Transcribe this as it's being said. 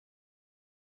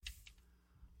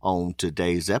On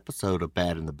today's episode of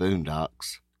Bad in the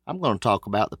Boondocks, I'm going to talk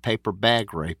about the paper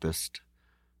bag rapist.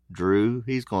 Drew,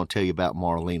 he's going to tell you about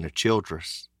Marlena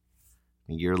Childress.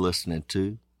 And you're listening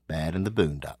to Bad in the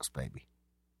Boondocks, baby.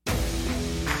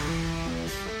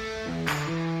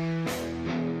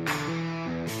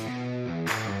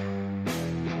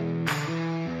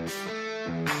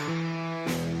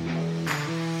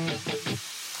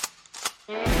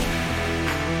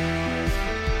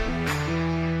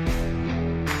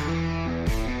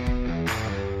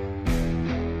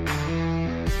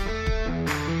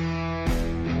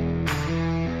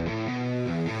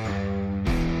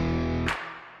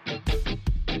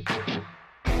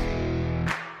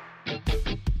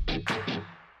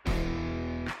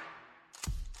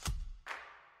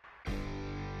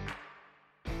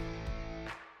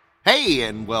 Hey,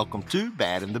 and welcome to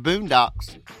Bad in the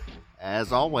Boondocks.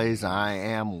 As always, I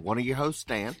am one of your hosts,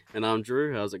 Stan. And I'm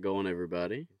Drew. How's it going,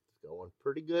 everybody? Going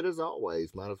pretty good as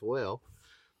always. Might as well.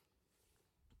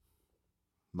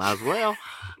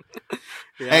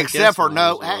 Yeah, Except for,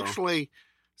 no, might as well. actually,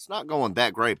 it's not going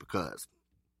that great because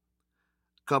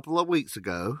a couple of weeks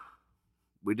ago,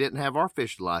 we didn't have our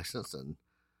fish license, and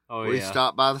we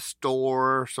stopped by the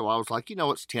store, so I was like,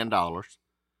 it's $10.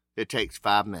 It takes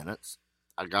 5 minutes.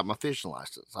 I got my fishing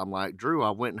license. I'm like, Drew,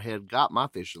 I went ahead and got my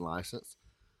fishing license.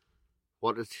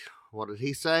 What did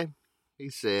he say? He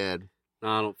said, No,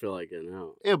 I don't feel like getting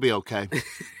out. It'll be okay.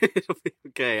 It'll be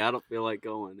okay. I don't feel like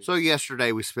going. So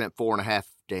yesterday we spent 4.5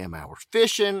 damn hours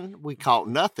fishing. We caught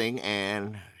nothing,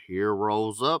 and here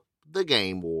rolls up the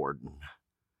game warden.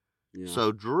 Yeah.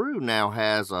 So Drew now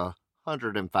has a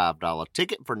 $105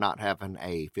 ticket for not having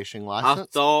a fishing license.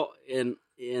 I thought,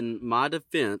 in my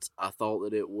defense, I thought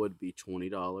that it would be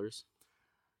 $20.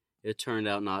 It turned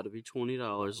out not to be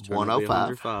 $20. It turned out to be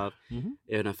 $105. Mm-hmm.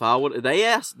 And if I would, they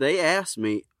asked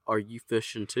me, "Are you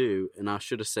fishing too?" And I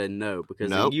should have said no, because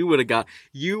then you would have got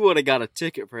a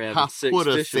ticket for having 6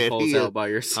 fishing poles out by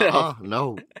yourself.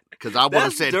 No, because I would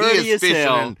have said he is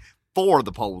fishing for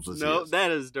the poles. No,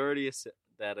 that is dirty as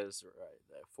that is right.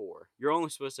 That 4. You're only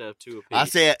supposed to have 2 apiece. I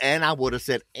said, and I would have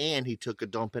said, and he took a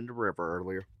dump in the river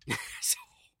earlier.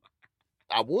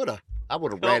 I would have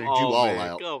ratted you all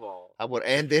out. Come on. I would,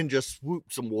 and then just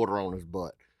swoop some water on his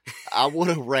butt. I would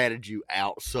have ratted you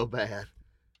out so bad.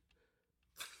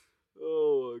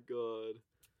 Oh my god!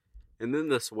 And then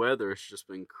this weather has just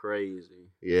been crazy.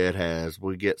 Yeah, it has.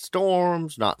 We get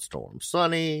storms, not storms,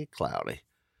 sunny, cloudy,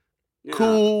 Yeah,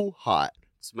 cool, hot.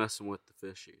 It's messing with the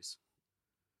fishies.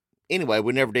 Anyway,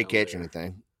 we never did catch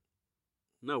anything.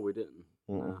 No, we didn't.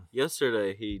 Mm-mm.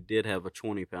 Yesterday, he did have a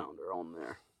 20-pounder on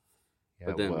there. Yeah,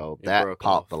 But then well, it that broke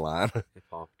popped off. the line. It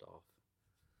popped off.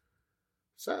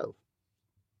 So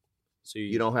So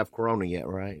you don't have corona yet,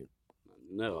 right?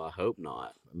 No, I hope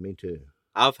not. Me too.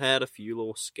 I've had a few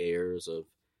little scares of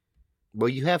Well,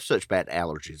 you have such bad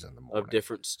allergies in the morning.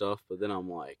 different stuff, but then I'm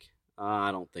like,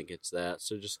 I don't think it's that.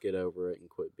 So just get over it and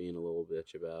quit being a little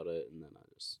bitch about it, and then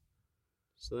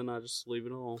I just leave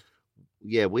it alone.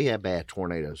 Yeah, we had bad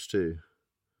tornadoes too.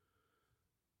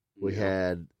 We Yeah.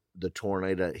 had the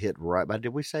tornado hit right by. Did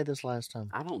we say this last time?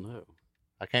 I don't know.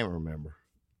 I can't remember.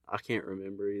 I can't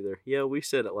remember either. Yeah, we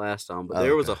said it last time, but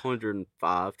there was Okay.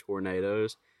 105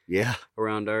 tornadoes Yeah,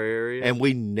 around our area. and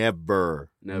we never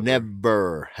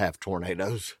have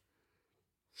tornadoes.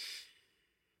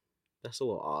 That's a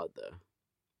little odd, though.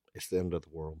 It's the end of the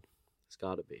world. It's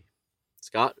got to be. It's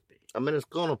got to be. I mean, it's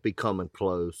gonna be coming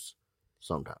close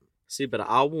sometime. See, but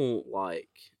I won't,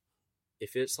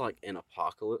 if it's like an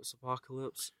apocalypse,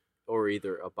 or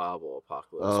either a Bible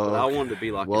apocalypse. But I want it to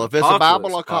be like well, an if it's a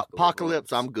Bible apocalypse,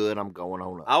 apocalypse, I'm good. I'm going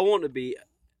on up. I want it to be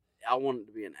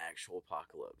an actual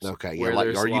apocalypse. Okay, yeah. where Like,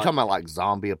 there's are you talking about like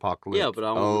zombie apocalypse? Yeah, but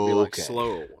I want it to be like Okay.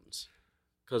 slower ones.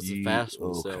 Because the fast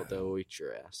ones, okay. they'll eat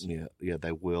your ass. Yeah,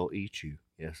 they will eat you.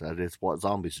 Yes, that is what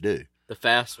zombies do. The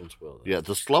fast ones will. Though. Yeah,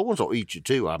 the slow ones will eat you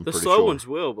too. I'm The pretty slow sure. ones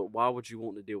will, but why would you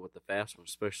want to deal with the fast ones,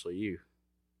 especially you?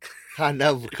 I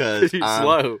know because You're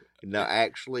slow. No,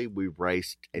 actually, we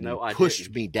raced and No, you I pushed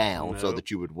didn't. me down so No. that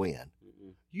you would win.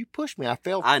 Mm-mm. You pushed me. I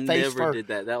fell I face never first. did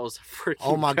that. That was a freaking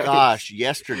Oh my ghost. gosh!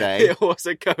 Yesterday, It was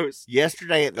a ghost.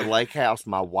 yesterday at the lake house,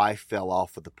 my wife fell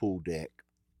off of the pool deck.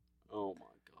 Oh my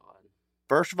god.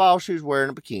 First of all, she was wearing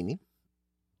a bikini.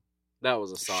 That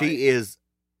was a sight.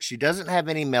 She doesn't have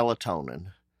any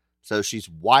melatonin, so she's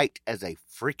white as a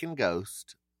freaking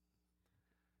ghost,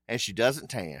 and she doesn't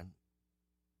tan.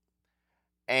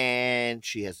 And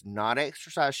she has not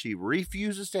exercised. She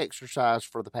refuses to exercise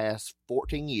for the past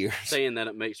 14 years. Saying that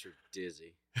it makes her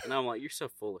dizzy. And I'm like, you're so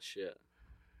full of shit.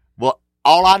 Well,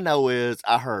 all I know is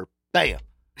I heard, bam.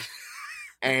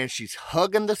 And she's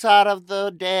hugging the side of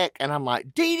the deck, and I'm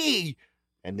like, Dee Dee!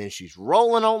 And then she's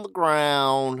rolling on the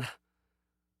ground.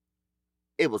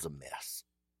 It was a mess.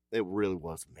 It really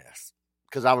was a mess.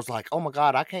 Because I was like, oh my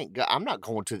God, I can't go. I'm not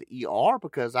going to the ER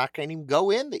because I can't even go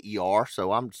in the ER,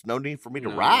 so I'm just no need for me to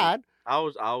ride. I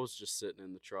was just sitting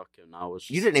in the truck, and I was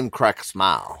just... You didn't even crack a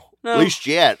smile. No. At least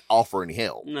yet, offer any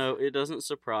help. No, it doesn't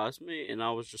surprise me, and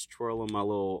I was just twirling my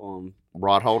little...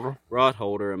 rod holder? Rod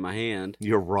holder in my hand.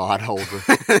 Your rod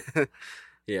holder.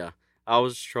 Yeah. I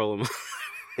was twirling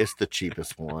It's the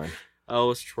cheapest one. I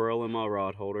was twirling my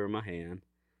rod holder in my hand,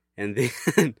 and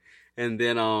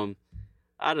then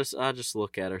I just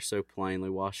look at her so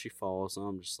plainly while she falls, and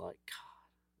I'm just like,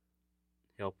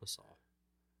 God, help us all.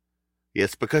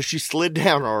 Yes, because she slid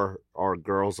down our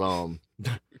girl's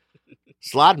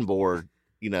sliding board,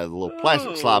 the little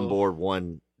plastic sliding board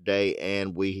one day,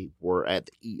 and we were at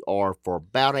the ER for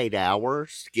about 8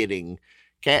 hours getting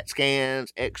CAT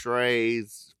scans,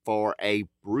 x-rays for a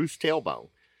bruised tailbone.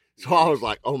 So I was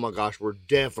like, oh my gosh, we're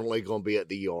definitely going to be at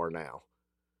the ER now.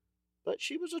 But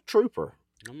she was a trooper.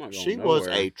 She was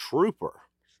a trooper.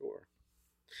 Sure.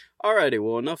 Alrighty,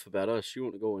 well, enough about us. You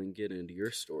want to go and get into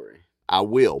your story? I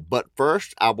will. But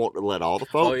first, I want to let all the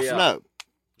folks know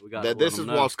that this is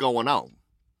what's going on.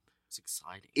 It's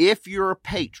exciting. If you're a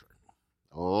patron,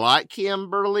 like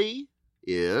Kimberly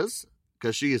is,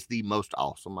 because she is the most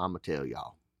awesome, I'm going to tell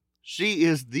y'all. She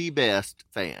is the best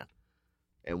fan.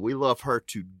 And we love her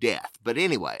to death. But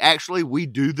anyway, actually, we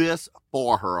do this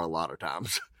for her a lot of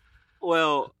times.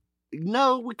 Well...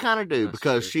 No, we kind of do,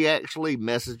 because she actually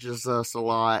messages us a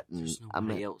lot. And there's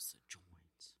nobody else that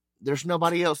joins. There's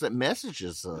nobody else that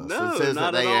messages us. No, and says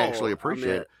not that they at all. actually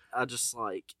appreciate it. I just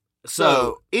like...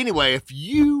 So, anyway, if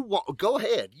you want... Go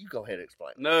ahead. You go ahead and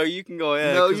explain. No, you can go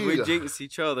ahead, because we jinx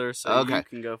each other, so you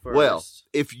can go first. Well,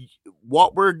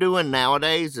 what we're doing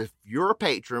nowadays, if you're a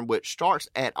patron, which starts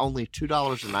at only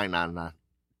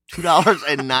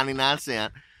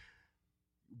 $2.99,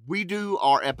 we do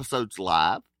our episodes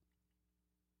live.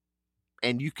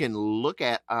 And you can look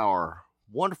at our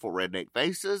wonderful redneck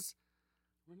faces.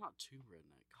 We're not too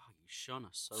redneck. God, you shun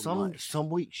us so much.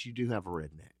 Some weeks you do have a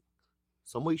redneck.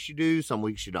 Some weeks you do, some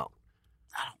weeks you don't.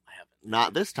 I don't have it.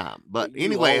 Not this time. But you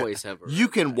anyway, you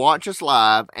can watch us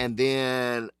live and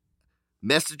then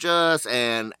message us.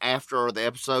 And after the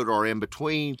episode or in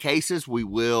between cases, we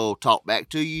will talk back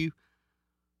to you.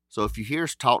 So if you hear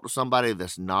us talk to somebody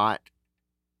that's not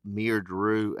me or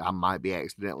Drew, I might be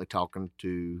accidentally talking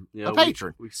to a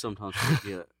patron. We sometimes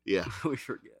forget. Yeah. We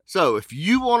forget. So if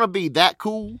you want to be that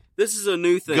cool, this is a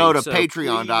new thing. Go to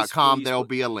patreon.com. There'll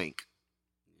be a link.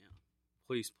 Yeah.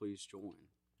 Please join.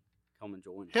 Come and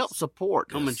join us. Help support.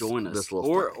 Come and join us.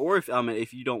 Or if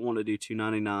you don't want to do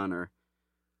 $2.99 or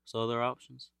some other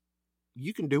options,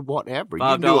 you can do whatever. You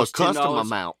can do a custom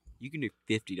amount. You can do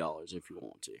 $50 if you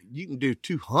want to. You can do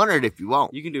 $200 if you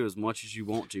want. You can do as much as you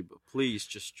want to, but please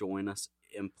just join us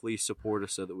and please support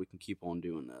us so that we can keep on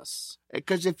doing this.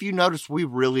 Because if you notice, we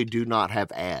really do not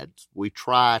have ads. We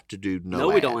try to do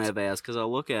no ads. We don't have ads because I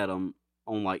look at them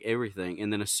on like everything,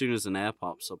 and then as soon as an ad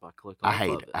pops up, I click off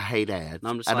of it. I hate ads.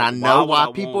 And I know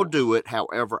why people do it.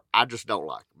 However, I just don't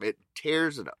like them. It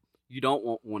tears it up. You don't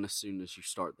want one as soon as you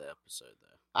start the episode, though.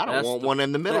 I don't want one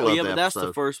in the middle of the episode. Yeah, but that's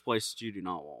the first place that you do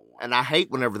not want one. And I hate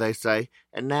whenever they say,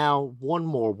 and now one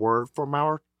more word from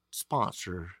our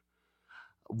sponsor.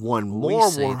 One more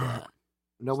word. That.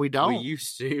 No, we don't. We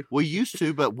used to. We used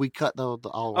to, but we cut all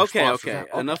our sponsors out.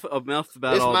 Enough about all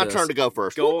this. It's my turn to go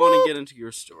first. Go on and get into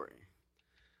your story.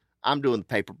 I'm doing the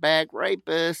paper bag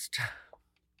rapist.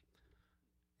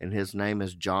 And his name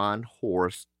is John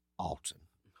Horace Alton.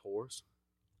 Horace?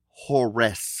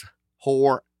 Horace.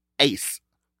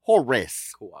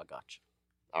 Cool, I got you.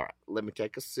 All right, let me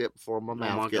take a sip before my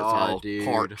mouth gets all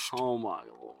parched. Oh my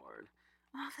Lord.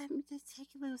 Oh, let me just take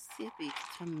a little sippy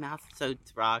because my mouth's so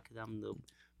dry because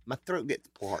my throat gets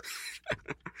parched.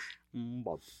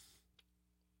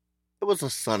 It was a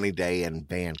sunny day in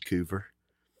Vancouver.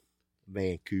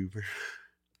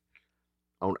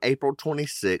 On April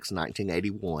 26,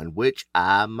 1981, which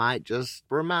I might just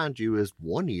remind you is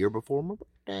 1 year before my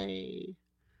birthday.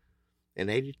 In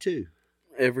 82.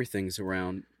 Everything's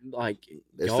around, like...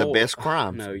 It's the best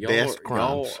crimes. No,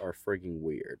 y'all are freaking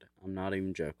weird. I'm not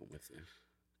even joking with you.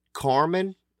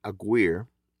 Carmen Aguirre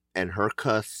and her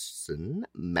cousin,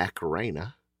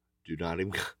 Macarena, do not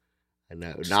even... I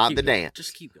know, not the dance.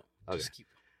 Just keep going. Okay. Just keep going.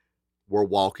 Were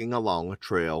walking along a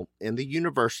trail in the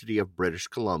University of British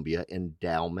Columbia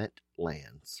endowment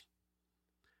lands.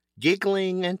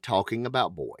 Giggling and talking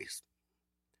about boys.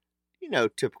 You know,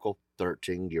 typical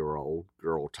 13-year-old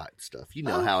girl type stuff. You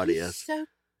know how it is. So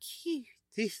cute.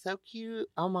 He's so cute.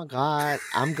 Oh my God.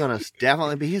 I'm going to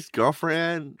definitely be his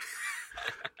girlfriend.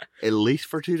 At least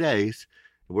for 2 days.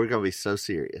 We're going to be so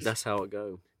serious. That's how it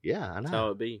go. Yeah, I know. That's how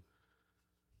it be.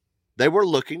 They were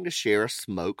looking to share a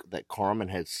smoke that Carmen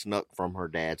had snuck from her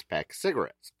dad's pack of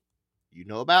cigarettes. You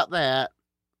know about that.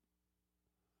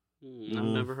 I've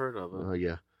never heard of it. Oh,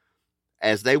 yeah.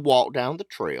 As they walked down the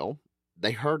trail,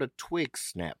 they heard a twig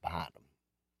snap behind them.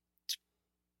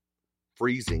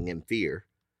 Freezing in fear,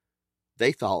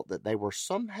 they thought that they were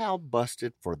somehow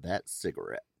busted for that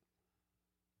cigarette.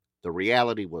 The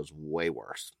reality was way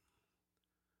worse.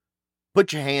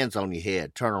 Put your hands on your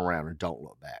head, turn around, and don't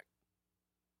look back.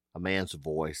 A man's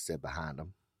voice said behind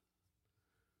them.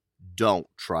 Don't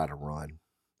try to run.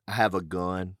 I have a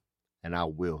gun, and I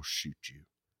will shoot you.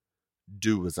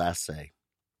 Do as I say.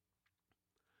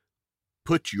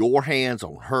 Put your hands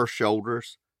on her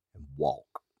shoulders and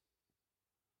walk.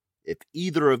 If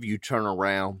either of you turn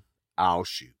around, I'll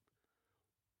shoot.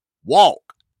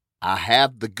 Walk. I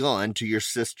have the gun to your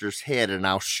sister's head, and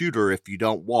I'll shoot her if you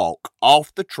don't walk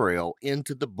off the trail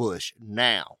into the bush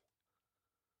now.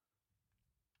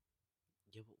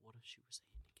 Yeah, but what if she was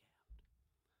handicapped?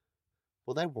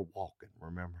 Well, they were walking,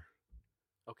 remember?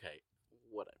 Okay,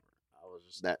 whatever. I was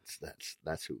just...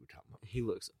 That's who we're talking about. He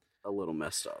looks a little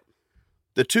messed up.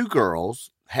 The two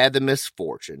girls had the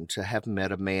misfortune to have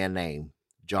met a man named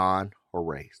John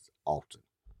Horace Alton.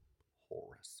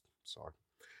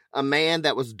 A man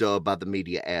that was dubbed by the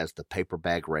media as the paper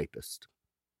bag rapist.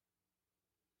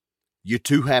 You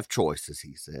two have choices,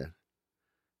 he said.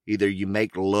 Either you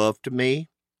make love to me,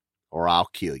 or I'll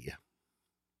kill you.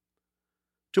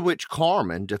 To which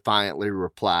Carmen defiantly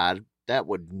replied, that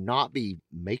would not be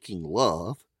making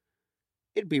love,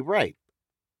 it'd be rape.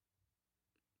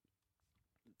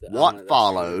 What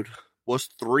followed was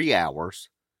 3 hours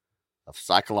of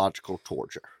psychological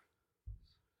torture.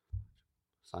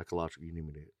 Psychological, you need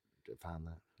me to define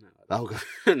that? No, okay.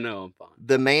 No, I'm fine.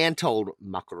 The man told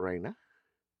Macarena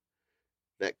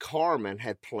that Carmen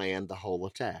had planned the whole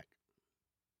attack.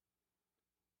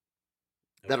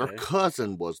 That her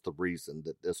cousin was the reason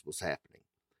that this was happening.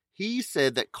 He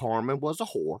said that Carmen was a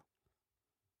whore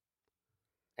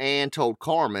and told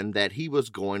Carmen that he was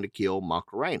going to kill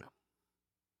Macarena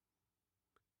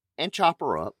and chop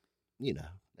her up,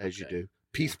 as you do,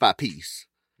 piece by piece,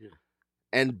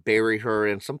 and bury her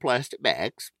in some plastic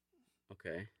bags.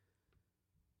 Okay.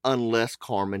 Unless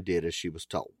Carmen did as she was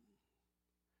told.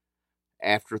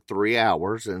 After 3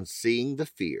 hours and seeing the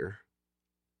fear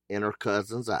in her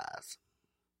cousin's eyes,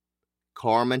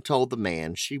 Carmen told the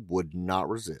man she would not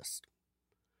resist.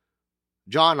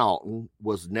 John Alton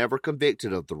was never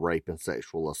convicted of the rape and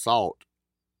sexual assault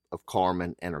of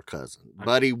Carmen and her cousin,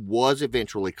 but he was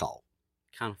eventually caught.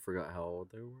 Kind of forgot how old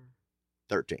they were.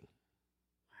 13. Wow.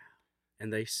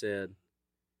 And they said...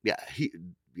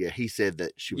 he said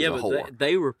that she was a whore. But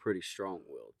they were pretty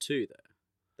strong-willed, too, though.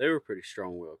 They were pretty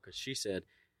strong-willed, because she said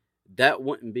that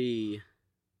wouldn't be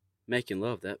making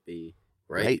love, that'd be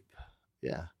rape.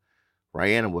 Yeah.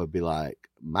 Rihanna would be like,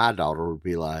 my daughter would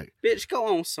be like, bitch,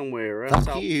 go on somewhere, right?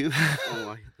 Fuck you. Oh,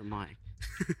 I hit the mic.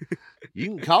 You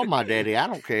can call my daddy, I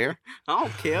don't care. I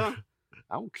don't care.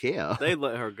 I don't care. They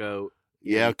let her go.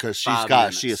 Yeah, because she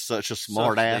is such a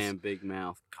smart ass. Damn big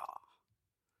mouth.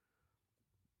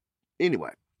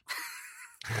 Anyway.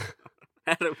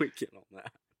 How did we get on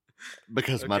that?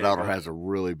 Because my daughter has a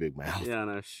really big mouth. Yeah,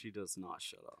 no, she does not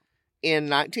shut up. In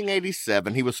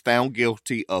 1987, he was found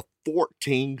guilty of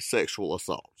 14 sexual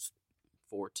assaults.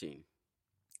 14.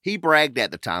 He bragged at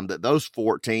the time that those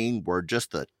 14 were just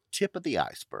the tip of the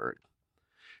iceberg.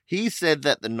 He said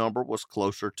that the number was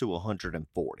closer to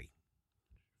 140.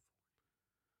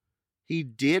 He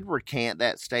did recant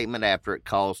that statement after it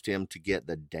caused him to get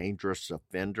the dangerous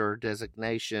offender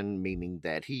designation, meaning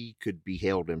that he could be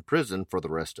held in prison for the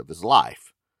rest of his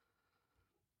life.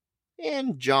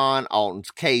 In John Alton's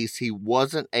case, he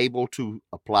wasn't able to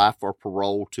apply for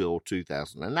parole till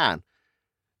 2009,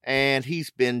 and he's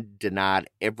been denied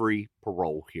every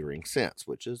parole hearing since,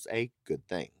 which is a good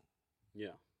thing.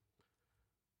 Yeah.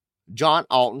 John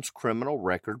Alton's criminal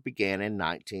record began in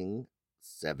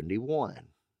 1971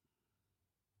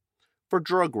 for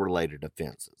drug-related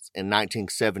offenses. In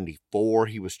 1974,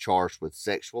 he was charged with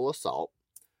sexual assault,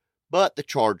 but the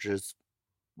charges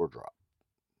were dropped.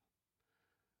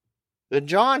 Then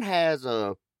John has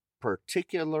a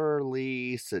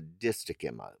particularly sadistic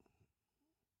MO.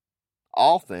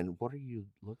 Often, what are you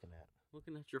looking at?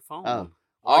 Looking at your phone.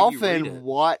 Often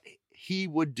what he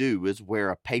would do is wear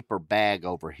a paper bag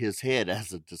over his head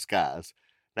as a disguise.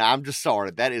 Now, I'm just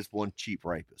sorry. That is one cheap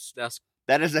rapist.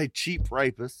 That is a cheap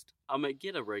rapist. I mean,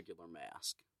 get a regular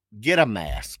mask. Get a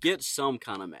mask. Get some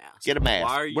kind of mask. Get a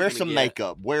mask. Wear some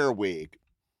makeup. Wear a wig.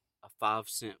 A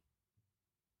 5-cent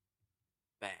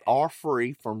bag. Are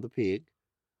free from the pig.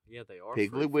 Yeah, they are.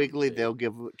 Piggly Wiggly, they'll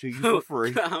give it to you for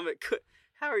free.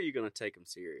 How are you going to take him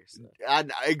serious?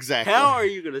 Exactly. How are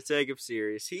you going to take him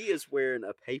serious? He is wearing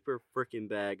a paper freaking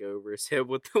bag over his head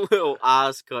with the little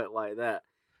eyes cut like that.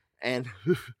 And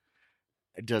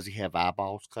does he have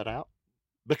eyeballs cut out?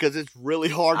 Because it's really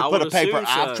hard to put a paper.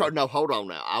 No, hold on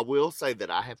now. I will say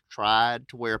that I have tried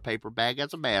to wear a paper bag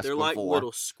as a mask before. They're like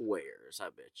little squares, I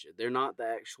bet you. They're not the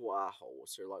actual eye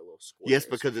holes. They're like little squares. Yes,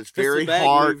 because it's very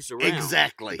hard. Moves around.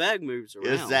 Exactly. The bag moves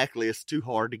around. Exactly. It's too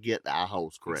hard to get the eye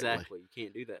holes correctly. Exactly. You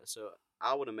can't do that. So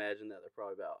I would imagine that they're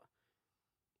probably about.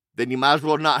 Then you might as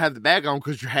well not have the bag on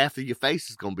because half of your face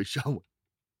is going to be showing.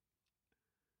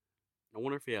 I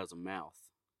wonder if he has a mouth.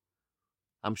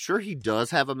 I'm sure he does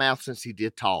have a mouth since he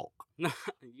did talk.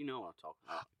 You know what I'm talking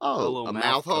about. Oh, a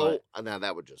mouth hole? Now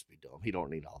that would just be dumb. He don't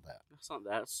need all that. It's not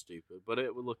that stupid, but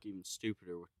it would look even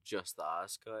stupider with just the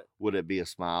eyes cut. Would it be a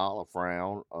smile, a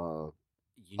frown,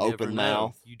 open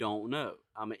mouth? You don't know.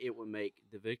 I mean, it would make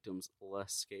the victims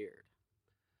less scared.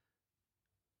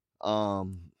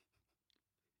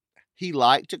 He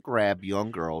liked to grab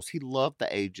young girls. He loved the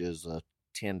ages of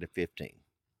 10 to 15.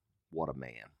 What a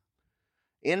man.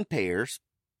 In pairs.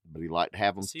 But he liked to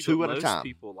have them two at a time. Most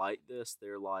people like this.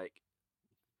 They're like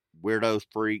weirdos,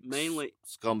 freaks, mainly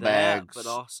scumbags, but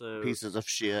also pieces of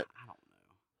shit. I don't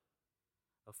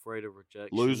know. Afraid of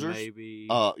rejection, losers. Maybe.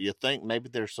 You think maybe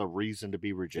there's a reason to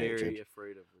be rejected? Very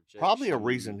afraid of rejection. Probably a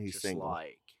reason he's single.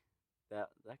 Like that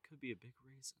could be a big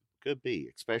reason. Could be,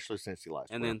 especially since he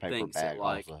likes and wearing then a paper thinks bag. That,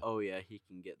 like, also. Oh yeah, he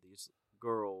can get these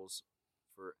girls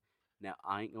for. Now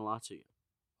I ain't gonna lie to you.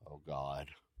 Oh God.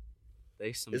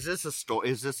 Is this a story?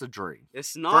 Is this a dream?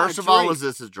 It's not. First of all, is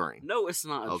this a dream? No, it's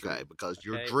not a dream. Okay, because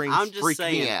your dreams I'm just freak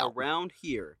saying, me out. Around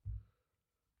here,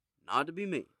 not to be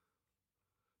mean,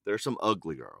 there's some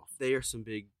ugly girls. They are some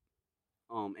big,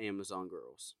 Amazon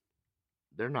girls.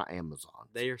 They're not Amazon.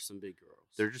 They are some big girls.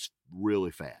 They're just really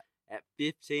fat. At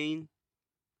 15,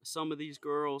 some of these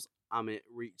girls,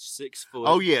 reach 6 foot.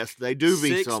 Oh yes, they do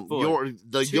be some.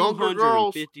 The younger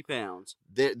girls, 250 pounds.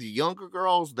 The younger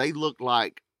girls, they look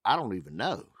like. I don't even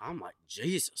know. I'm like,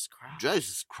 Jesus Christ.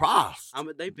 Jesus Christ.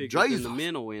 They bigger than the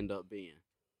men will end up being.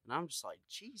 And I'm just like,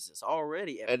 Jesus,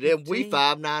 already at And 15? then we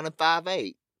 5'9" and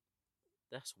 5'8".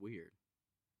 That's weird.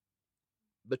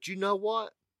 But you know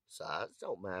what? Size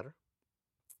don't matter.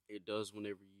 It does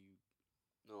whenever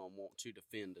you want to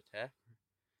defend attacker.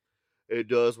 It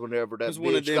does whenever that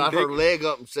bitch got her leg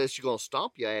up and says she's going to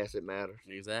stomp your ass. It matters.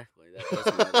 Exactly. That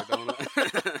does matter, don't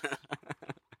it?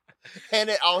 And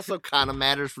it also kind of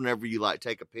matters whenever you like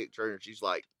take a picture and she's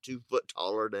like 2 foot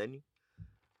taller than you.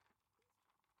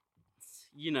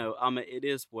 You know, it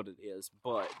is what it is.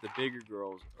 But the bigger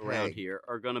girls around here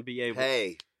are going to be able.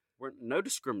 No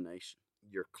discrimination.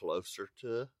 You're closer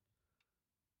to.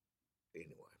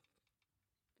 Anyway.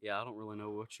 Yeah, I don't really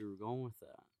know what you were going with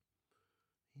that.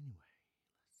 Anyway.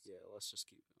 Yeah, let's just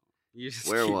keep going.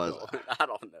 Where was I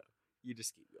don't know. You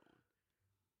just keep going.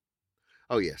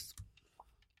 Oh, yes.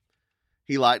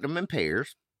 He liked them in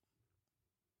pairs.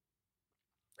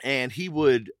 And he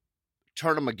would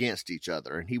turn them against each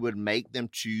other. And he would make them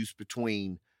choose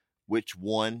between which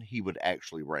one he would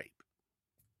actually rape.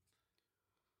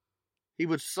 He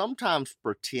would sometimes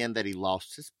pretend that he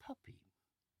lost his puppy.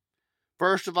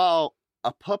 First of all,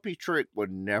 a puppy trick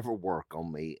would never work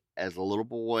on me as a little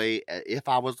boy. If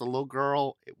I was a little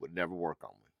girl, it would never work on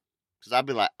me. Because I'd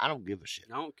be like, I don't give a shit.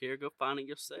 I don't care. Go find it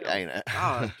yourself. Ain't it?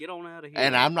 Get on out of here.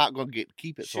 And I'm not going to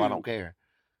keep it, so I don't care.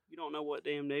 You don't know what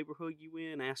damn neighborhood you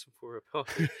in asking for a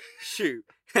puppy. Shoot.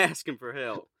 Asking for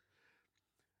help.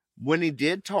 When he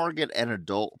did target an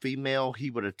adult female, he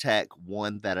would attack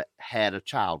one that had a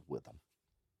child with him.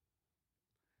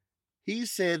 He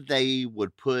said they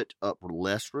would put up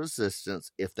less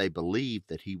resistance if they believed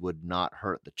that he would not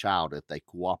hurt the child if they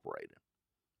cooperated.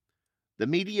 The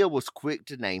media was quick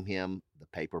to name him the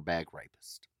paper bag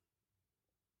rapist.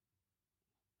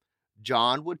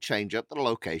 John would change up the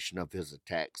location of his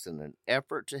attacks in an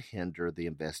effort to hinder the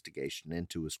investigation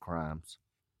into his crimes.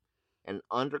 An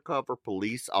undercover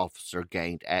police officer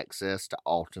gained access to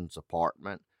Alton's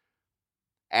apartment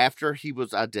after he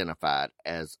was identified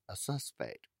as a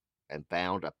suspect and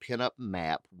found a pin-up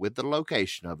map with the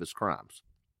location of his crimes.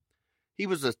 He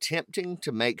was attempting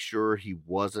to make sure he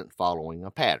wasn't following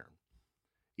a pattern.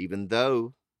 Even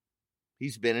though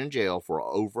he's been in jail for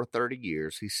over 30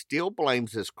 years, he still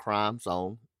blames his crimes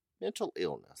on mental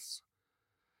illness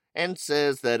and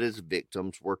says that his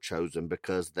victims were chosen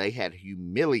because they had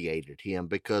humiliated him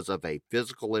because of a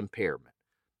physical impairment,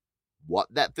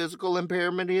 What that physical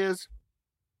impairment is,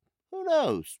 who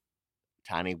knows?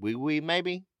 Tiny wee-wee,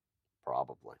 maybe?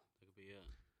 Probably. That could be it.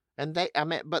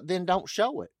 And but then don't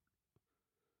show it.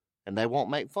 And they won't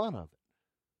make fun of it.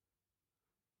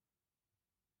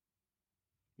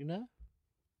 You know?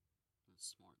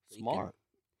 That's smart thinking. Smart.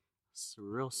 It's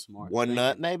real smart. One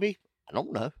nut, maybe? I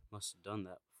don't know. Must have done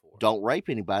that before. Don't rape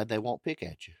anybody, they won't pick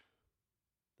at you.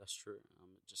 That's true.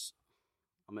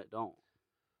 Don't.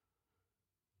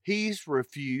 He's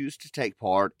refused to take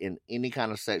part in any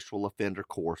kind of sexual offender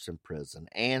course in prison,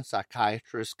 and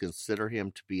psychiatrists consider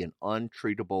him to be an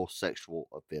untreatable sexual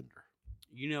offender.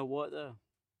 You know what, though?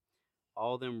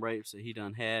 All them rapes that he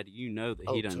done had, you know that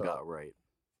he done got raped.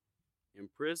 In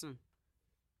prison?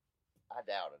 I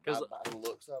doubt it. By the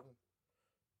looks of him.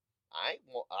 I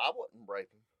wouldn't rape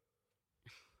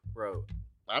him. Bro.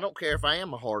 I don't care if I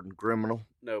am a hardened criminal.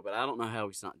 No, but I don't know how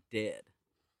he's not dead.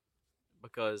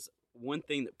 Because one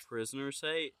thing that prisoners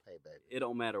hate, hey, baby, it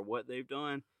don't matter what they've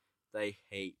done, they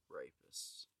hate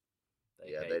rapists.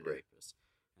 They hate rapists.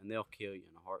 And they'll kill you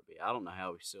in a heartbeat. I don't know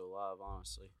how he's still alive,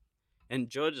 honestly. And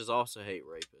judges also hate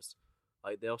rapists.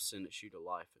 Like, they'll sentence you to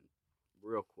life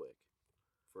real quick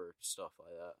for stuff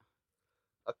like that.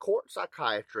 A court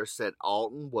psychiatrist said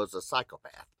Alton was a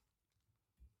psychopath.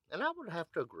 And I would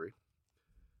have to agree.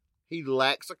 He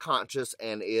lacks a conscience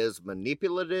and is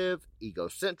manipulative,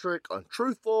 egocentric,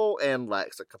 untruthful, and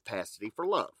lacks a capacity for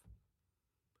love.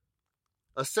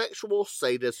 A sexual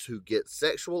sadist who gets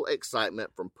sexual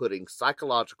excitement from putting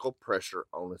psychological pressure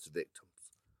on his victims.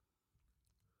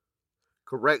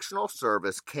 Correctional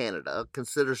Service Canada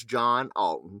considers John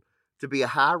Alton to be a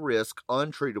high-risk,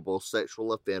 untreatable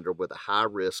sexual offender with a high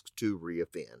risk to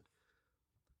reoffend.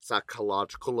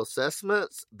 Psychological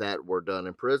assessments that were done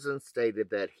in prison stated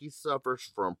that he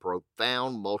suffers from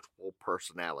profound multiple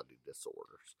personality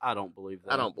disorders. I don't believe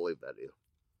that. I don't believe that either.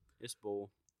 It's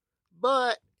bull.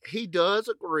 But he does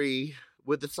agree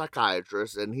with the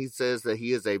psychiatrist, and he says that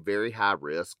he is a very high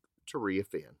risk to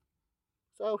reoffend.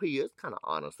 So he is kind of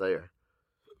honest there.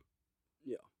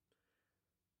 Yeah.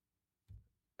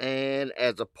 And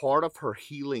as a part of her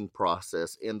healing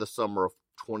process in the summer of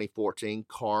 2014,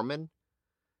 Carmen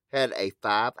had a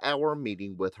 5-hour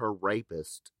meeting with her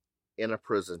rapist in a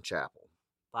prison chapel.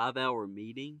 5-hour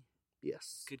meeting?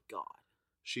 Yes. Good God.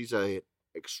 She's an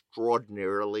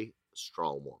extraordinarily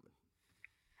strong woman.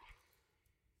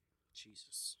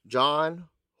 Jesus. John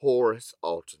Horace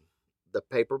Alton, the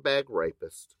paper bag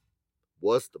rapist,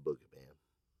 was the boogeyman,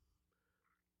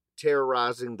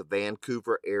 terrorizing the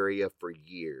Vancouver area for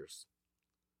years.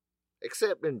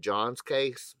 Except in John's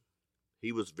case,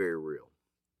 he was very real.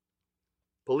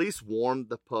 Police warned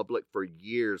the public for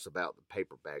years about the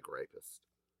paper bag rapist.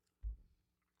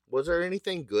 Was there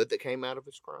anything good that came out of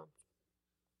his crimes?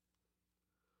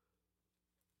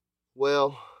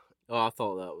 Well... Oh, I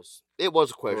thought that was... It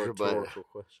was a question, but...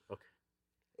 question. Okay.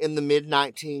 In the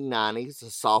mid-1990s, a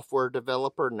software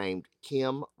developer named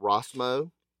Kim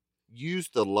Rossmo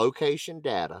used the location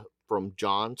data from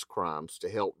John's crimes to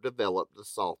help develop the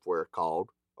software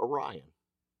called Orion.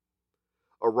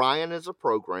 Orion is a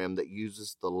program that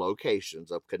uses the locations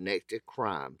of connected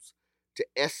crimes to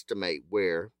estimate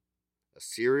where a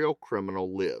serial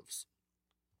criminal lives.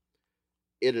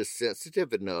 It is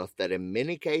sensitive enough that in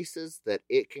many cases that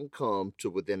it can come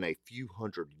to within a few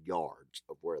hundred yards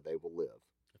of where they will live.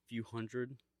 A few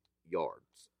hundred?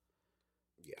 Yards.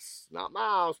 Yes, not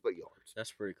miles, but yards.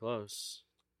 That's pretty close.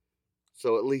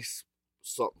 So at least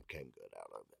something came good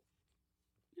out of it.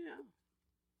 Yeah.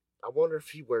 I wonder if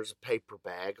he wears a paper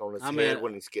bag on his head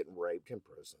when he's getting raped in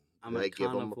prison. Do they give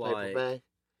him a paper bag?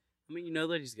 I mean, you know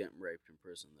that he's getting raped in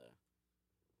prison, though.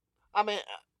 I mean,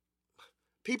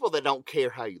 people that don't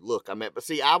care how you look. But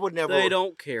see, I would never... They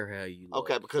don't care how you look.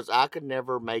 Okay, because I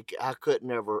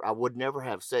would never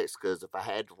have sex because if I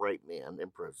had to rape men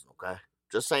in prison, okay?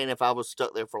 Just saying if I was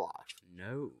stuck there for life.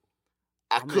 No.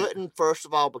 I couldn't, first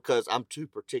of all, because I'm too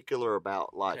particular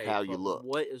about, how you look.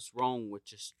 What is wrong with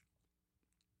just...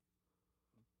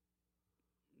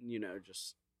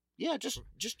 just... Yeah, just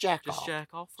jack off. Just jack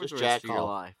off for just the rest of your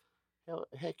life.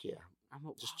 Heck yeah.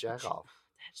 Just jack off.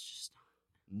 That's just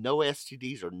not... No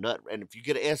STDs or nothing. And if you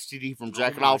get an STD from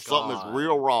jacking off, something is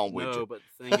real wrong with you. No, but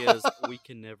the thing is, we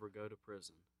can never go to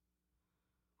prison.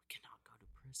 We cannot go to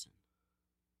prison.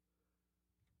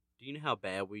 Do you know how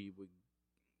bad we would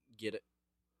get it?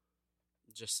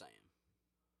 Just saying.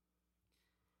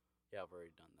 Yeah, I've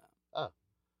already done that. Oh.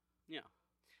 Yeah.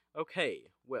 Okay,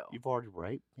 well. You've already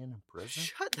raped men in prison?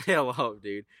 Shut the hell up,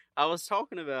 dude. I was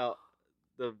talking about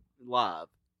the live,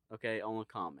 okay, on the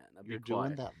comment. You're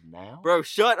doing that now? Bro,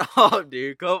 shut up,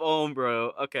 dude. Come on,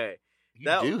 bro. Okay.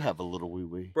 You do have a little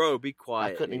wee-wee. Bro, be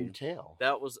quiet. I couldn't even tell.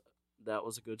 That was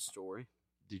a good story.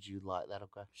 Did you like that?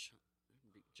 Okay.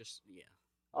 Just, yeah.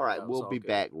 All right, we'll be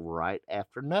back right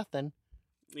after nothing.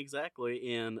 Exactly,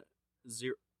 in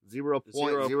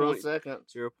 0.0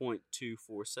 seconds.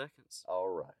 0.24 seconds. All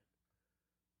right.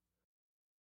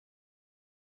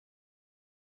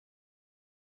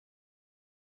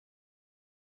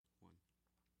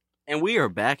 And we are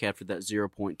back after that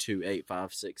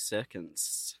 0.2856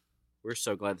 seconds. We're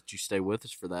so glad that you stayed with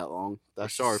us for that long.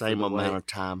 That's the same amount of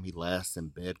time he lasts in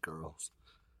bed, girls.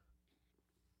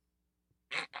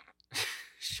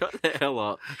 Shut the hell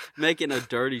up. Making a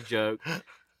dirty joke.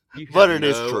 But it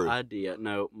is true. Idea.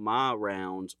 No, my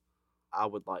rounds, I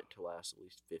would like to last at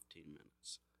least 15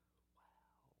 minutes.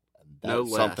 That's no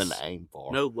less. Something to aim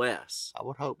for. No less. I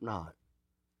would hope not.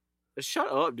 But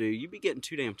shut up, dude. You be getting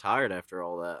too damn tired after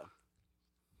all that.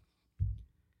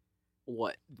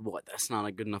 What? That's not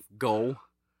a good enough goal?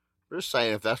 I'm just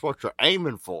saying, if that's what you're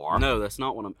aiming for. No, that's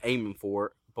not what I'm aiming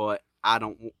for. But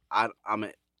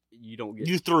you don't get.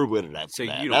 You through with it after so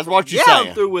that. You that's what you're saying.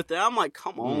 I'm through with that. I'm like,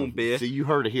 come on, bitch. See, you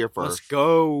heard it here first. Let's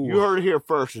go. You heard it here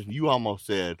first, and you almost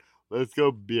said, "Let's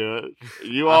go, bitch."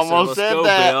 You almost said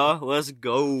that. Bitch. Let's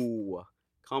go.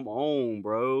 Come on,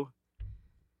 bro.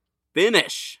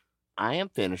 Finish. I am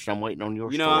finished. I'm waiting on your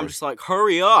story. I'm just like,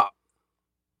 hurry up.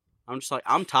 I'm just like,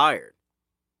 I'm tired.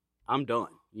 I'm done.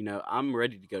 I'm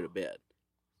ready to go to bed.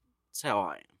 That's how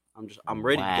I am. I'm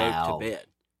ready to go to bed.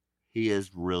 He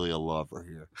is really a lover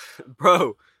here.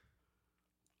 Bro,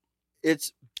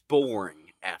 it's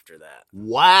boring after that.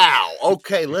 Wow.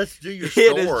 Okay, let's do your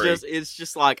story. It's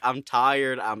just like, I'm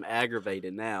tired. I'm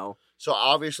aggravated now. So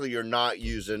obviously you're not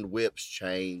using whips,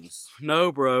 chains.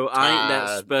 No, bro. I ain't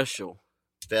that special.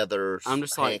 Feathers. I'm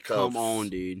just like, come on,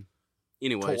 dude.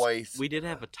 Anyways, toys. We did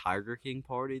have a Tiger King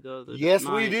party the other night. Yes,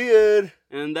 we did.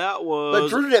 And that was... But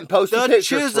Drew didn't post the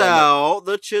pictures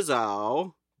The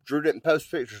Chisel. Drew didn't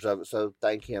post pictures of it, so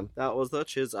thank him. That was the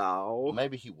Chisel.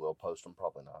 Maybe he will post them,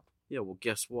 probably not. Yeah, well,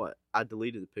 guess what? I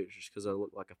deleted the pictures because I look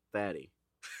like a fatty.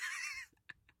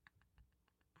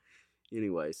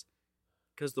 Anyways,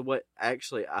 because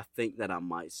actually, I think that I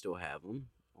might still have them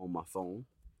on my phone.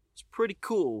 It's pretty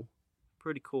cool.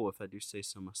 Pretty cool if I do say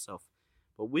so myself.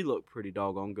 But we look pretty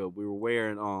doggone good. We were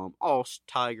wearing all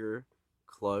tiger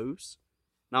clothes.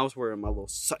 And I was wearing my little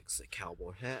sexy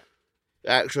cowboy hat.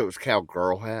 Actually, it was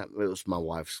cowgirl hat. It was my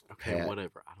wife's hat. Okay,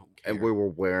 whatever. I don't care. And we were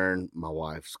wearing my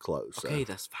wife's clothes. Okay,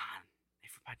 that's fine.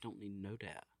 Everybody don't need to know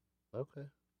that. Okay.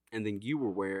 And then you were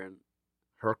wearing...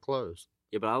 her clothes.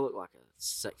 Yeah, but I look like a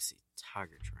sexy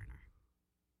tiger trainer.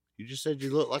 You just said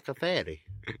you look like a fatty.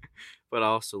 But I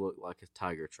also look like a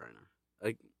tiger trainer.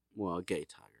 A gay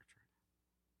tiger trainer.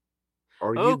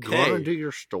 Are you going to do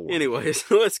your story? Anyways,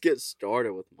 let's get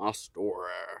started with my story.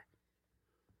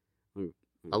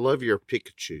 I love your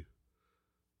Pikachu.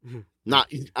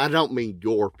 I don't mean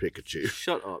your Pikachu.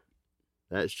 Shut up.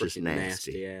 That's just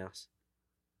nasty. Ass.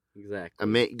 Exactly. I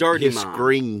meant dirty his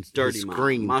screen. Dirty his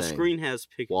screen. My screen has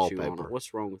Pikachu wallpaper on it.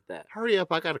 What's wrong with that? Hurry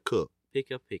up! I gotta cook.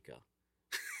 Pika.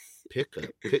 Pick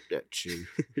that chew.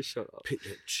 Shut up. Pick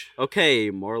that chew.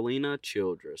 Okay, Marlena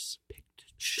Childress.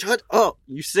 Shut up!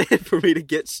 You said for me to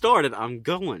get started. I'm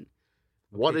going.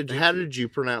 Okay, how did you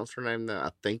pronounce her name? Though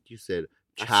I think you said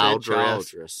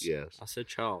Childress. Yes, I said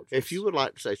Childress. If you would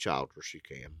like to say Childress, you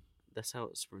can. That's how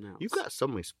it's pronounced. You've got so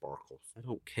many sparkles. I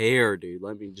don't care, dude.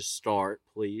 Let me just start,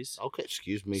 please. Okay,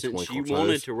 excuse me, Since Twinkle you Toes.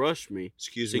 wanted to rush me.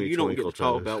 Excuse me, you don't get to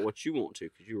talk Toes. about what you want to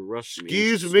because you were rushing me.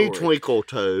 Excuse me, Twinkle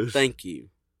Toes. Thank you.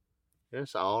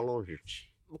 That's all on your cheek.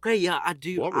 Okay, yeah, I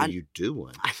do. What were you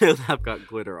doing? I know that I've got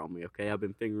glitter on me, okay? I've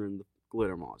been fingering the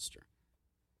glitter monster.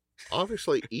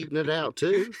 Obviously eating it out,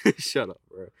 too. Shut up,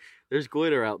 bro. There's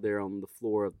glitter out there on the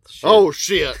floor of the ship. Oh,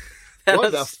 shit.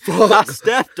 What the fuck? I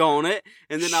stepped on it,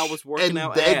 and then I was working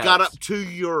out abs. And they got up to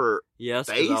your Yes,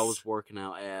 face? because I was working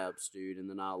out abs, dude. And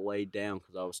then I laid down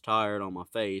because I was tired on my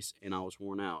face, and I was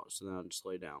worn out. So then I just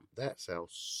lay down. That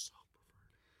sounds so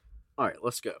perverted. All right,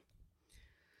 let's go.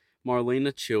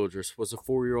 Marlena Childress was a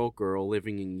 4-year-old girl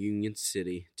living in Union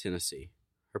City, Tennessee.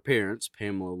 Her parents,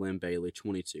 Pamela Lynn Bailey,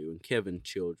 22, and Kevin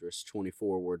Childress,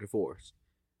 24, were divorced.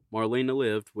 Marlena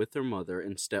lived with her mother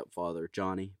and stepfather,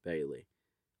 Johnny Bailey.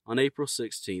 On April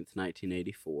 16,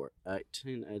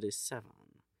 1887,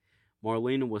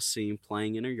 Marlena was seen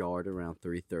playing in her yard around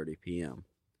 3:30 p.m.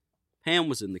 Pam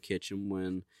was in the kitchen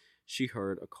when she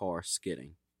heard a car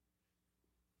skidding.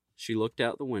 She looked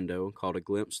out the window and caught a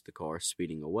glimpse of the car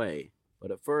speeding away,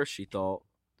 but at first she thought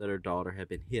that her daughter had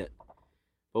been hit.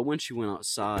 But when she went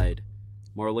outside,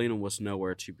 Marlena was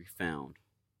nowhere to be found.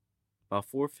 By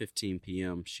 4:15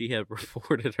 p.m., she had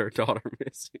reported her daughter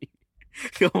missing.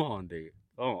 Come on, dude.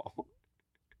 Come on.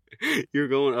 You're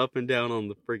going up and down on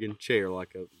the friggin' chair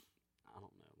like I don't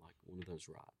know, like one of those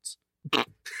rides.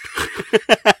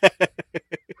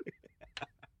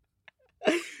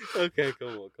 Okay,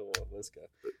 come on. Let's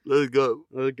go.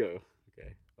 Okay.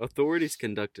 Authorities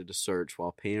conducted a search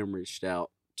while Pam reached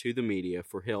out to the media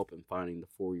for help in finding the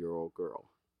 4-year-old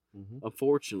girl. Mm-hmm.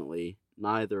 Unfortunately,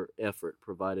 neither effort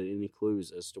provided any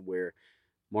clues as to where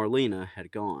Marlena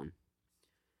had gone.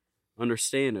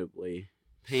 Understandably,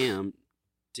 Pam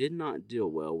did not deal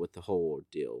well with the whole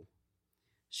ordeal.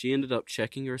 She ended up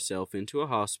checking herself into a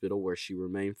hospital where she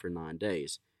remained for 9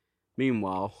 days.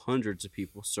 Meanwhile, hundreds of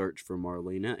people searched for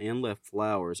Marlena and left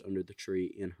flowers under the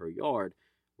tree in her yard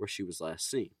where she was last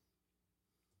seen.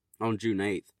 On June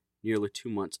 8th, nearly 2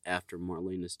 months after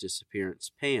Marlena's disappearance,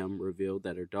 Pam revealed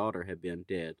that her daughter had been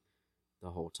dead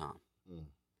the whole time. Mm.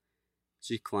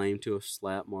 She claimed to have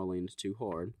slapped Marlena too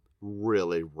hard.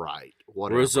 Really right.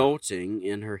 Whatever. Resulting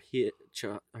in her head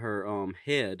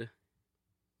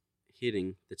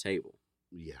hitting the table.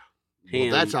 Yeah. Pam,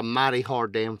 well, that's a mighty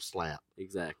hard damn slap.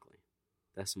 Exactly.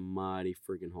 That's mighty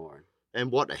friggin' hard.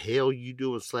 And what the hell you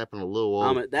doing slapping a little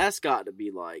old... that's got to be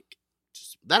like...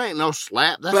 That ain't no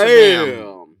slap. That's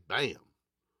bam! Bam.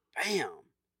 Bam!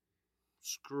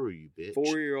 Screw you, bitch.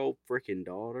 4-year-old freaking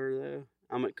daughter, though.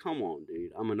 Come on,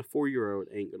 dude. a 4-year-old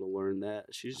ain't gonna learn that.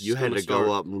 You had to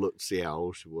go up and look to see how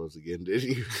old she was again,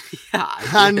 didn't you? Yeah,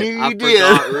 I knew you did.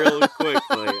 I forgot really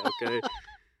quickly, okay?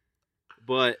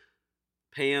 But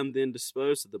Pam then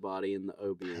disposed of the body in the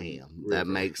Obion River. That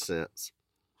makes sense.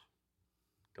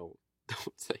 Don't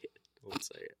say it. Don't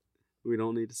say it. We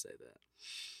don't need to say that.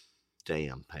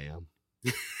 Damn, Pam.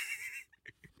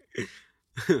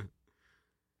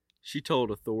 She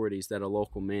told authorities that a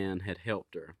local man had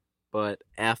helped her, but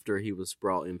after he was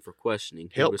brought in for questioning...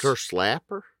 Helped her slap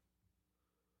her?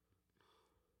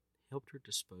 Helped her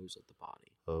dispose of the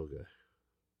body. Okay.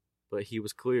 But he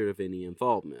was cleared of any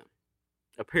involvement.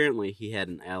 Apparently, he had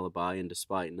an alibi, and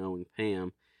despite knowing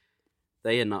Pam,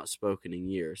 they had not spoken in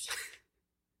years.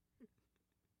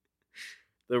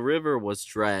 The river was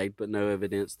dragged, but no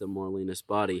evidence that Marlena's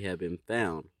body had been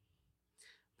found.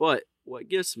 But what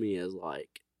gets me is,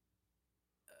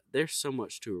 there's so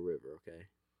much to a river, okay?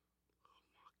 Oh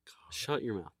my God. Shut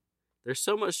your mouth. There's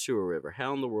so much to a river.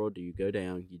 How in the world do you go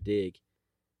down, you dig?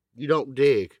 You don't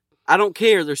dig. I don't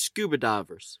care. There's scuba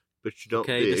divers. But you don't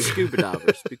dig. There's scuba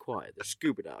divers. Be quiet. There's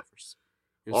scuba divers.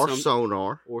 And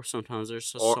sonar. Or sometimes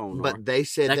there's a sonar. But they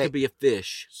said that could be a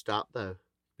fish. Stop, though.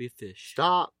 Be a fish.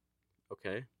 Stop.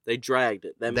 Okay. They dragged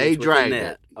it. That means with a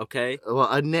net. Okay. Well,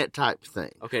 a net type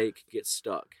thing. Okay. It could get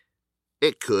stuck.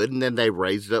 It could, and then they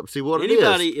raise it up, see what it is.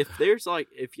 Anybody, if there's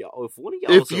if one of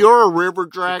y'all, if you're a river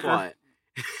dragger,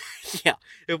 yeah,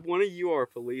 if one of you are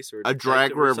police or a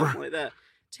drag river, or something like that,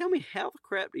 tell me how the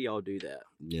crap do y'all do that?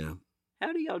 Yeah,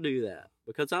 how do y'all do that?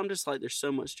 Because I'm just there's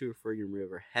so much to a friggin'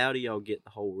 river. How do y'all get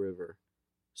the whole river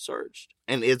searched?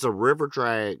 And it's a river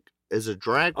drag. Is a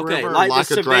drag river like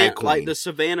a drag queen? Like the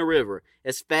Savannah River,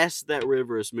 as fast as that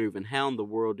river is moving, how in the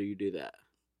world do you do that?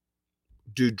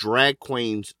 Do drag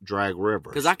queens drag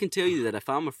rivers? Because I can tell you that if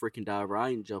I'm a freaking diver, I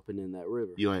ain't jumping in that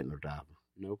river. You ain't no diver.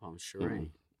 Nope, I'm sure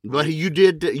ain't. But you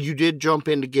did jump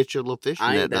in to get your little fishing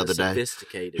net the other day.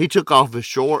 Sophisticated. He took off his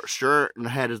short shirt and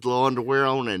had his little underwear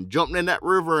on and jumped in that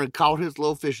river and caught his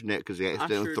little fishing net because he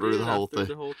accidentally threw the whole thing.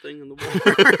 The whole thing in the water.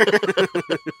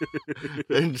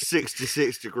 In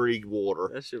 66-degree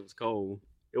water. That shit was cold.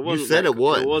 It wasn't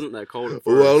that cold at first.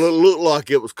 Well, it looked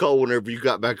like it was cold whenever you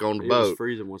got back on the boat. It was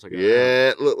freezing once I got out. Yeah,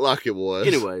 it looked like it was.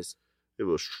 Anyways. It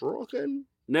was shrunken.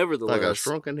 Nevertheless, like a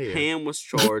shrunken head. Pam was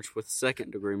charged with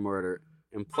second-degree murder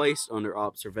and placed under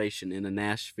observation in a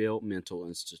Nashville mental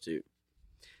institute.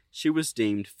 She was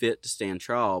deemed fit to stand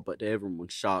trial, but to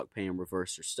everyone's shock, Pam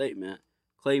reversed her statement,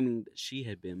 claiming that she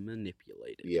had been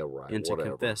manipulated into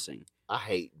confessing. I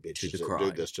hate bitches that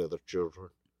do this to their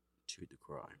children. To the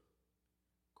crime.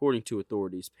 According to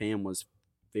authorities, Pam was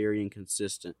very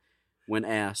inconsistent when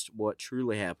asked what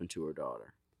truly happened to her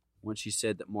daughter, when she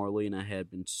said that Marlena had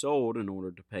been sold in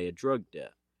order to pay a drug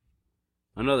debt.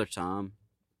 Another time,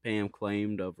 Pam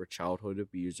claimed of her childhood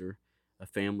abuser, a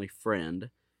family friend,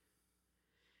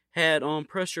 had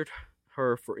pressured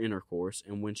her for intercourse,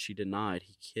 and when she denied,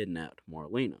 he kidnapped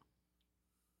Marlena.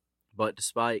 But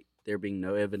despite there being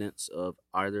no evidence of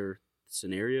either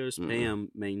scenarios, Pam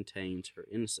maintained her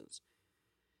innocence.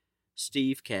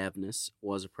 Steve Cavness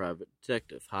was a private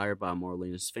detective hired by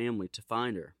Marlena's family to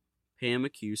find her. Pam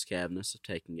accused Cavness of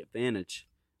taking advantage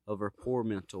of her poor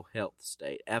mental health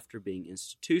state after being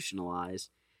institutionalized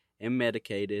and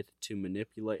medicated to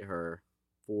manipulate her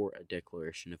for a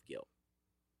declaration of guilt.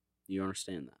 You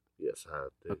understand that? Yes, I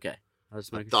do. Okay.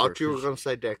 I thought you were going to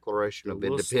say Declaration of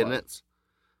Independence.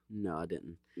 No, I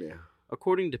didn't. Yeah.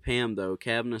 According to Pam, though,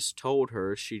 Cavness told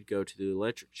her she'd go to the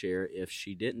electric chair if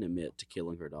she didn't admit to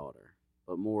killing her daughter.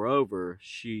 But moreover,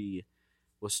 she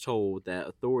was told that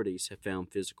authorities had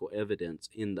found physical evidence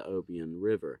in the Obion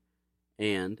River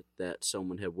and that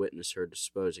someone had witnessed her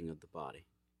disposing of the body.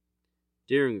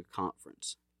 During a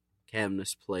conference,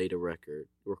 Cavness played a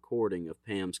recording of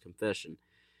Pam's confession,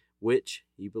 which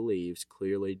he believes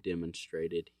clearly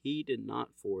demonstrated he did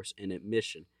not force an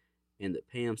admission and that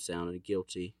Pam sounded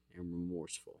guilty and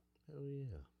remorseful. Oh,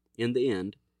 yeah. In the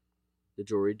end, the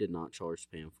jury did not charge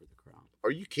Pam for the crime. Are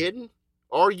you kidding?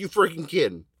 Are you freaking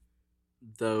kidding?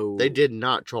 Though they did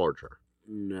not charge her.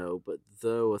 No, but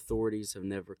though authorities have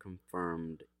never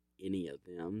confirmed any of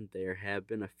them, there have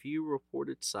been a few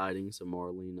reported sightings of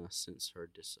Marlena since her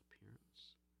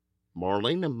disappearance.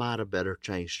 Marlena might have better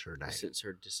changed her name. Since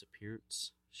her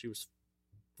disappearance? She was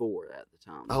 4 at the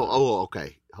time.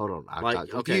 Okay. Hold on.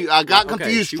 I got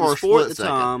confused for a split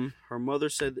second. Time. Her mother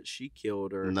said that she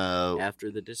killed her. No. After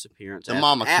the disappearance.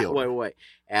 Mama killed her. Wait.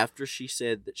 After she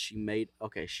said that she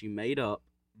made up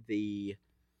the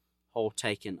whole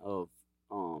taking of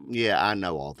yeah, I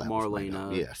know all that.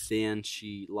 Marlena. Yes. Then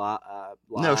she lied.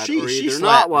 No, she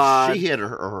hit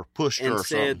her or pushed her or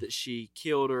something. And said that she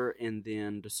killed her and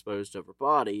then disposed of her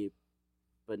body.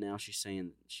 But now she's saying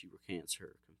that she recants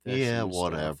her confession. Yeah,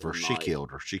 whatever. She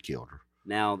killed her.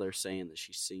 Now they're saying that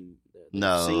she's seen.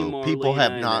 No, people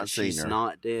have not seen her. She's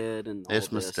not dead, and all it's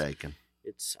mistaken.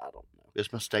 I don't know.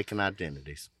 It's mistaken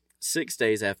identities. 6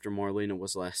 days after Marlena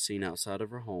was last seen outside of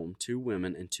her home, 2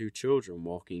 women and 2 children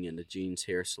walking into Jean's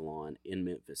hair salon in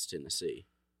Memphis, Tennessee.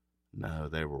 No,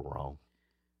 they were wrong.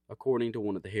 According to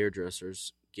one of the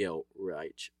hairdressers, Gail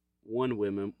Reich, one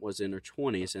woman was in her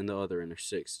 20s and the other in her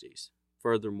 60s.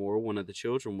 Furthermore, one of the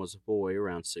children was a boy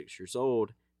around 6 years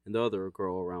old and the other a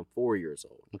girl around 4 years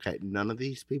old. Okay, none of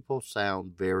these people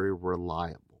sound very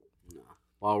reliable. No.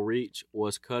 While Reach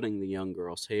was cutting the young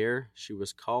girl's hair, she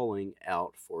was calling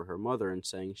out for her mother and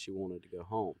saying she wanted to go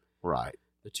home. Right.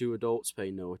 The 2 adults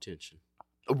paid no attention.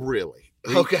 Really?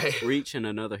 Okay. Reach and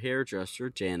another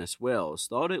hairdresser, Janice Wells,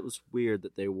 thought it was weird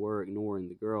that they were ignoring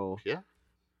the girl. Yeah.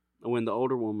 When the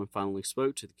older woman finally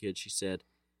spoke to the kid, she said,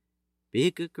 "Be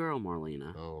a good girl,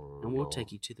 Marlena, and we'll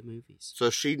take you to the movies." So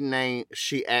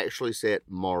she actually said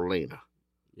Marlena.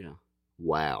 Yeah.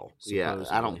 Wow.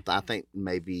 Supposedly. Yeah, I think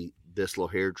maybe this little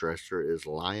hairdresser is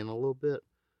lying a little bit.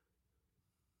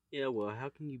 Yeah, well, how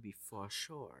can you be for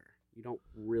sure? You don't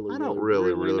really. I don't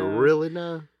really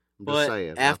know. I'm but just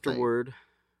saying. Afterward,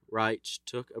 Reich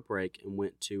took a break and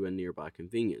went to a nearby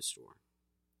convenience store.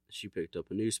 She picked up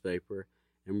a newspaper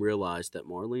and realized that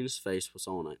Marlena's face was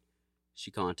on it. She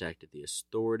contacted the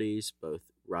authorities. Both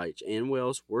Reich and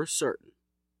Wells were certain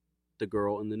the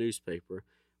girl in the newspaper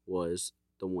was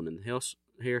the one in the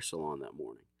hair salon that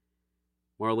morning.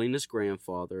 Marlena's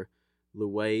grandfather,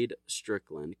 Llewellyn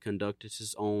Strickland, conducted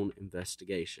his own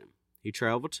investigation. He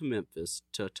traveled to Memphis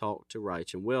to talk to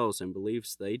Reich and Wells and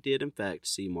believes they did in fact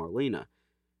see Marlena.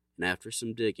 And after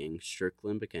some digging,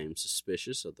 Strickland became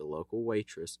suspicious of the local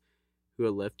waitress who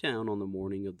had left town on the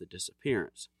morning of the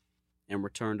disappearance and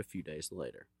returned a few days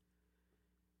later.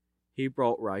 He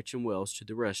brought Reich and Wells to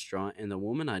the restaurant, and the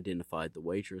woman identified the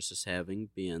waitress as having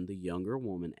been the younger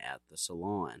woman at the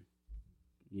salon.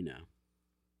 You know.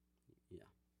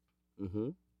 Yeah. Mm-hmm.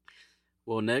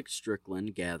 Well, next,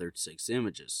 Strickland gathered 6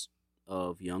 images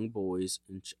of young boys,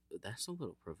 and that's a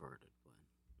little perverted, but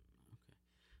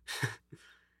okay.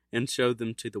 And showed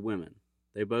them to the women.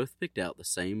 They both picked out the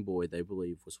same boy they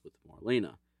believed was with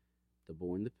Marlena. The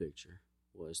boy in the picture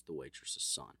was the waitress's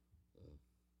son.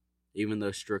 Even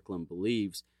though Strickland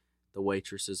believes the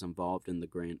waitress is involved in the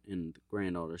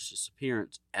granddaughter's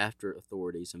disappearance, after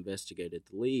authorities investigated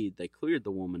the lead, they cleared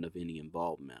the woman of any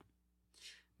involvement.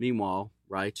 Meanwhile,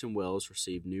 Reich and Wells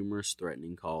received numerous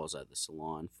threatening calls at the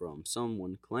salon from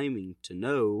someone claiming to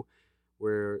know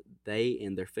where they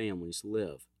and their families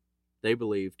live. They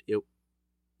believed it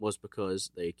was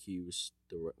because they accused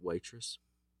the waitress.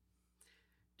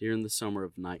 During the summer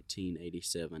of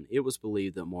 1987, it was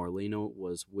believed that Marlena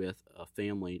was with a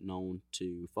family known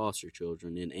to foster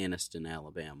children in Anniston,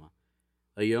 Alabama.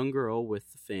 A young girl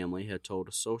with the family had told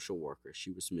a social worker she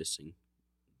was missing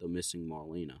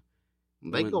Marlena.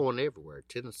 They going everywhere.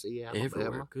 Tennessee, Alabama.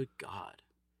 Everywhere. Good God.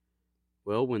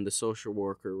 Well, when the social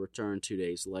worker returned 2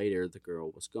 days later, the girl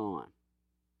was gone.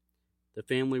 The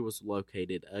family was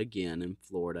located again in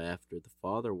Florida after the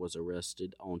father was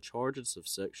arrested on charges of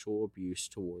sexual abuse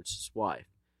towards his wife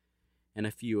and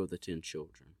a few of the 10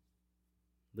 children.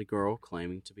 The girl,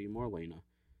 claiming to be Marlena,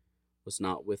 was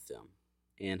not with them,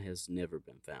 and has never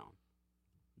been found.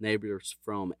 Neighbors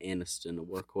from Anniston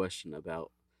were questioned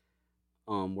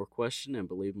and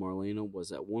believe Marlena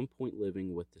was at one point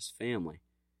living with this family.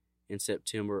 In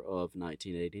September of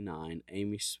 1989,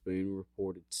 Amy Spoon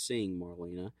reported seeing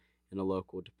Marlena in a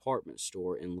local department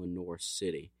store in Lenoir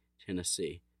City,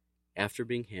 Tennessee, after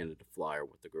being handed a flyer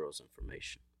with the girl's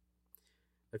information.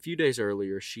 A few days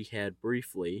earlier, she had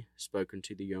briefly spoken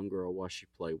to the young girl while she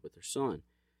played with her son,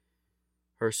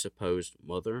 her supposed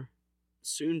mother,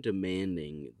 soon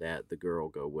demanding that the girl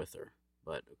go with her,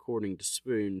 but according to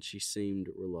Spoon, she seemed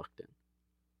reluctant.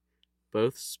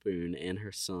 Both Spoon and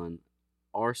her son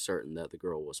are certain that the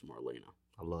girl was Marlena.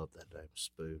 I love that name,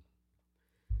 Spoon.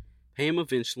 Pam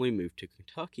eventually moved to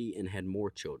Kentucky and had more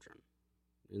children.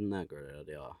 Isn't that a great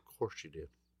idea? Of course she did.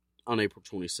 On April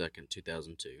 22nd,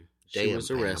 2002, she was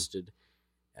arrested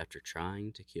after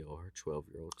trying to kill her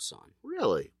 12-year-old son.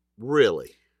 Really?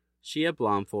 Really? She had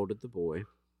blindfolded the boy,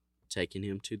 taken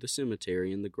him to the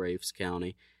cemetery in the Graves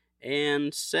County,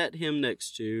 and set him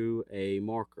next to a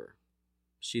marker.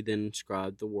 She then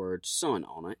inscribed the word son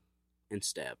on it and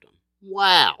stabbed him.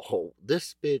 Wow,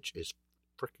 this bitch is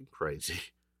freaking crazy.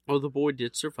 Well, the boy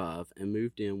did survive and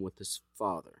moved in with his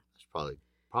father. That's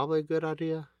probably a good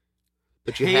idea.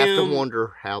 But you have to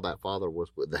wonder how that father was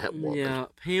with that woman. Yeah,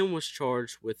 Pam was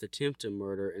charged with attempted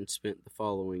murder and spent the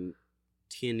following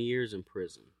 10 years in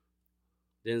prison.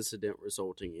 The incident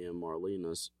resulting in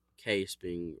Marlena's case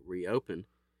being reopened.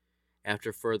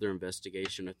 After further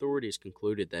investigation, authorities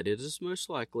concluded that it is most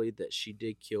likely that she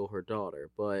did kill her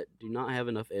daughter, but do not have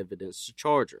enough evidence to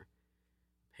charge her.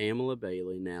 Pamela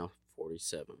Bailey, now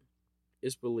 47,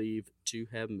 is believed to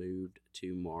have moved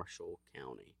to Marshall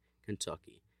County,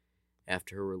 Kentucky,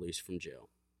 after her release from jail.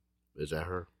 Is that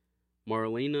her?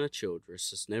 Marlena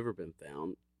Childress has never been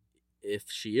found. If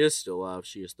she is still alive,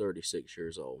 she is 36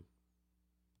 years old.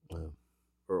 Wow.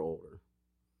 Or older.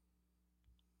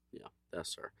 Yeah,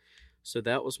 that's her. So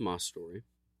that was my story.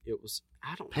 It was,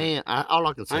 I don't know. All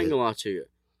I can say I ain't gonna lie to you.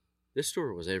 This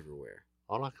story was everywhere.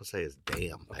 All I can say is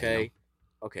damn, Pam.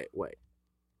 Okay, wait.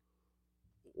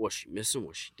 Was she missing?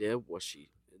 Was she dead?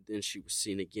 Then she was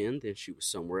seen again. Then she was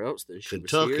somewhere else. Then she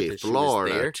Kentucky, was here. Then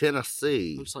Florida, she was there.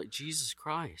 Tennessee. I was like, Jesus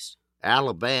Christ.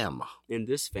 Alabama. In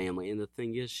this family. And the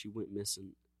thing is, she went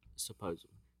missing,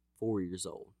 supposedly, 4 years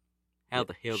old. How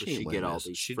the hell did she get all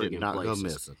these She friggin' did not places? go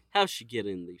missing. How'd she get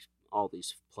in all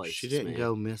these places, She didn't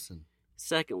go missing.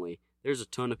 Secondly, there's a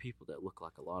ton of people that look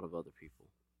like a lot of other people.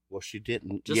 Well, she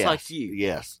didn't. Just like you.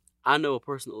 Yes. I know a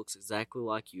person that looks exactly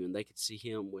like you, and they could see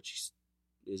him,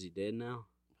 is he dead now?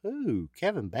 Who?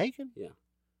 Kevin Bacon? Yeah.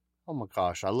 Oh my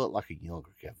gosh, I look like a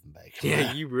younger Kevin Bacon.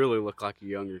 Yeah, you really look like a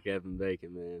younger Kevin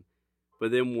Bacon, man.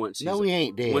 But then once he's... No, he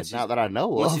ain't dead, not that I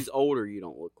know of. Once he's older, you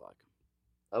don't look like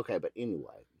him. Okay, but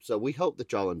anyway, so we hope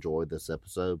that y'all enjoyed this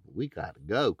episode. We got to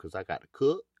go because I got to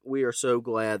cook. We are so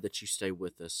glad that you stay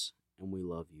with us, and we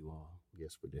love you all.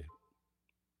 Yes, we do.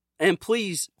 And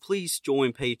please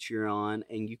join Patreon,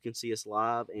 and you can see us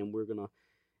live, and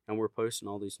we're posting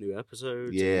all these new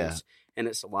episodes. Yeah. And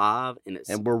it's live,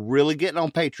 and we're really getting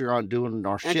on Patreon doing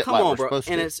our shit like we're supposed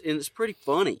to. And it's pretty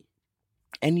funny.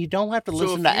 And you don't have to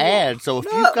listen to ads. So if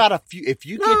you've got if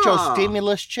you get your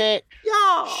stimulus check,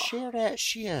 share that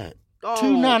shit.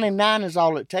 $2.99 is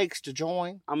all it takes to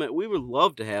join. I mean, we would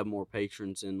love to have more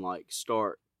patrons and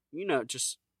start,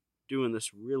 just doing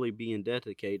this, really being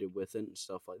dedicated with it and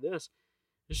stuff like this.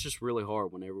 It's just really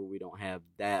hard whenever we don't have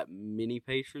that many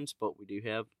patrons, but we do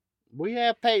have. We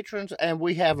have patrons, and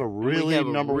we have a really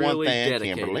number one fan,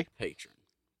 Kimberly. Patron.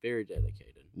 Very dedicated.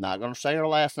 Not going to say her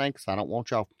last name because I don't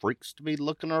want y'all freaks to be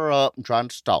looking her up and trying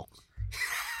to stalk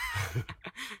her.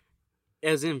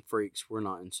 As in freaks, we're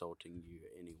not insulting you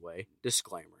anyway.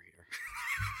 Disclaimer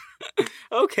here.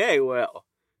 Okay, well.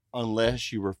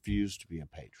 Unless you refuse to be a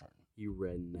patron. You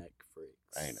redneck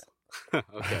freaks. Ain't it?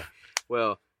 Okay,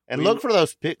 well. And look for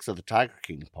those pics of the Tiger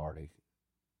King party.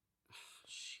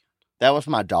 That was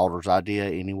my daughter's idea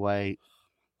anyway.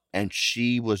 And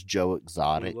she was Joe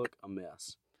Exotic. You look a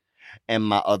mess. And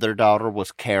my other daughter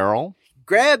was Carol.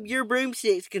 Grab your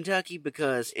broomsticks, Kentucky,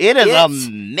 because it's a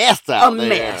mess out there. A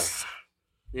mess.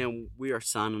 And we are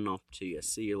signing off to you.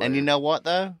 See you later. And you know what,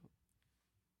 though?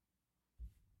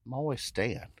 I'm always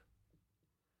Stan.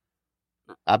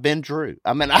 I've been Drew.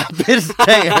 I've been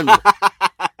Stan.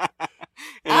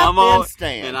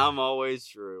 And I'm always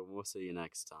Drew. We'll see you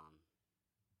next time.